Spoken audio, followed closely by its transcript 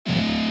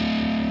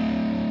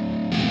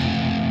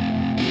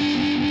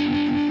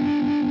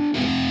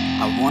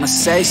I wanna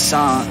say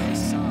something,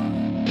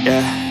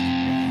 yeah.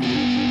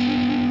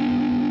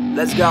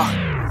 Let's go.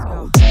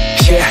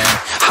 Yeah,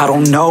 I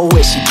don't know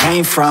where she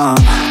came from,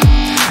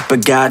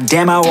 but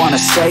goddamn, I wanna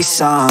say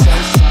something.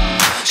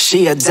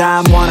 She a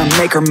dime, wanna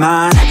make her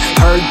mine.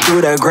 Heard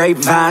through the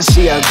grapevine,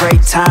 she a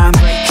great time.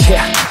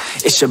 Yeah,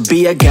 it should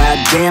be a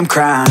goddamn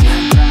crime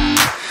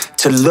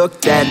to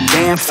look that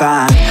damn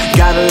fine.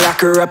 Gotta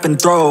lock her up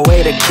and throw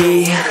away the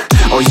key,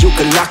 or you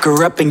could lock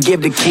her up and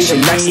give the key to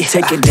me.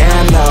 Take it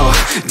down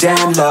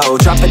low,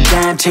 drop it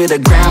down to the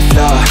ground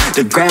floor,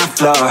 the ground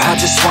floor. I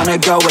just wanna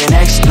go and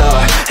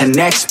explore, and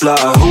explore.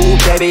 Ooh,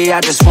 baby,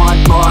 I just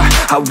want more,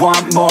 I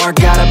want more.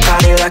 Got a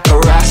body like a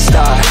rock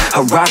star,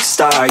 a rock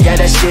star. Yeah,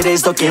 that shit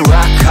is looking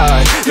rock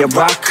hard, yeah,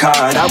 rock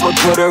hard. I would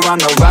put her on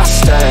the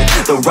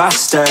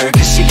roster,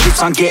 cause she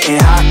keeps on getting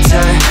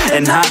hotter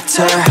and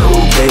hotter.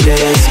 Ooh, baby,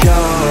 let's go.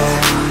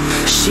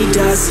 She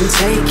doesn't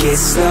take it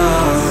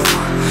slow,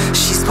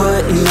 she's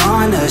putting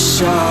on a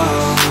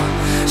show.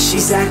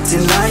 She's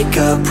acting like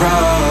a pro.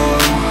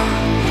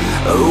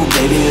 Oh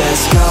baby,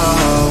 let's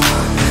go.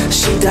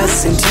 She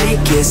doesn't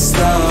take it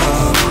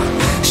slow,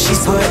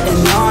 she's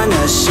putting on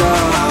a show.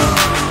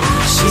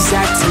 She's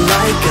acting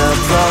like a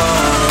pro.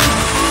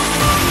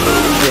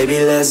 Oh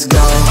baby, let's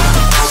go.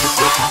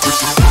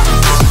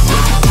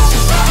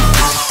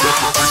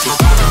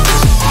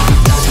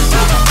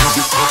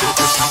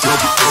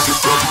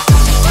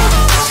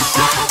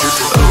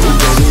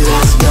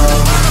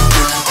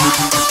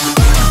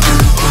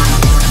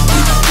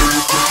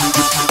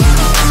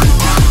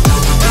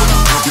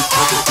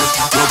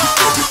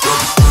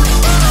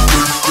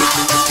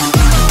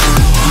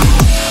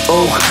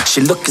 She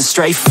looking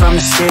straight from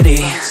the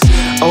city.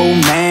 Oh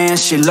man,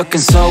 she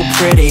looking so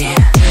pretty.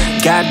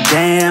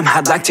 Goddamn,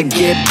 I'd like to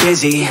get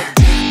busy.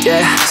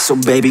 Yeah, so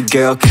baby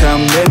girl,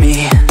 come with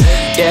me.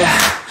 Yeah,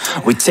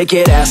 we take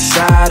it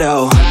outside,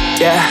 oh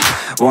yeah.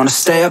 Wanna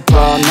stay up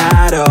all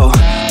night, oh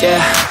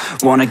yeah.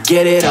 Wanna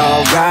get it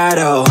all right,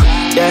 oh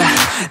yeah.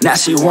 Now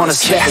she wanna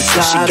slip and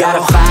slide. She got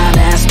a fine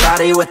ass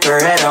body with her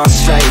head on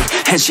straight,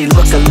 and she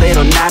look a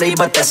little naughty,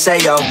 but that's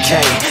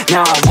a-okay.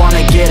 Now I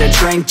wanna get a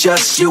drink,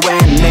 just you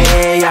and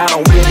me. I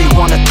don't really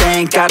wanna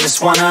think, I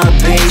just wanna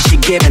be. She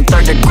giving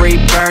third-degree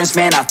burns,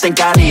 man, I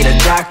think I need a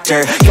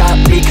doctor. Got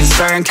me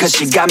concerned, cause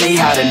she got me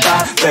hot and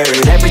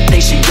bothered.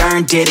 Everything she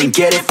earned, didn't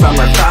get it from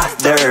her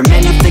father.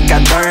 Man, you think I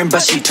learned,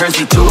 but she turns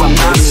me to a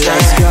monster.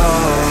 Let's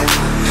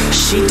go.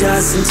 She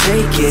doesn't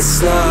take it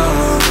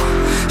slow,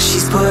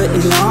 she's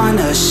putting on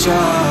a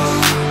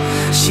show.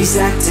 She's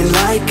acting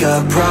like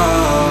a pro.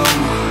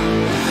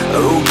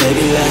 Oh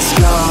baby, let's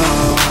go.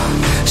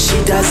 She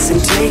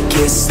doesn't take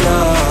it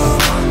slow,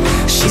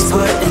 she's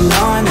putting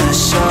on a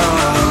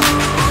show.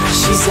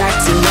 She's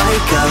acting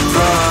like a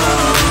pro.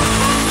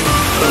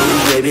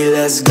 Oh baby,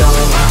 let's go.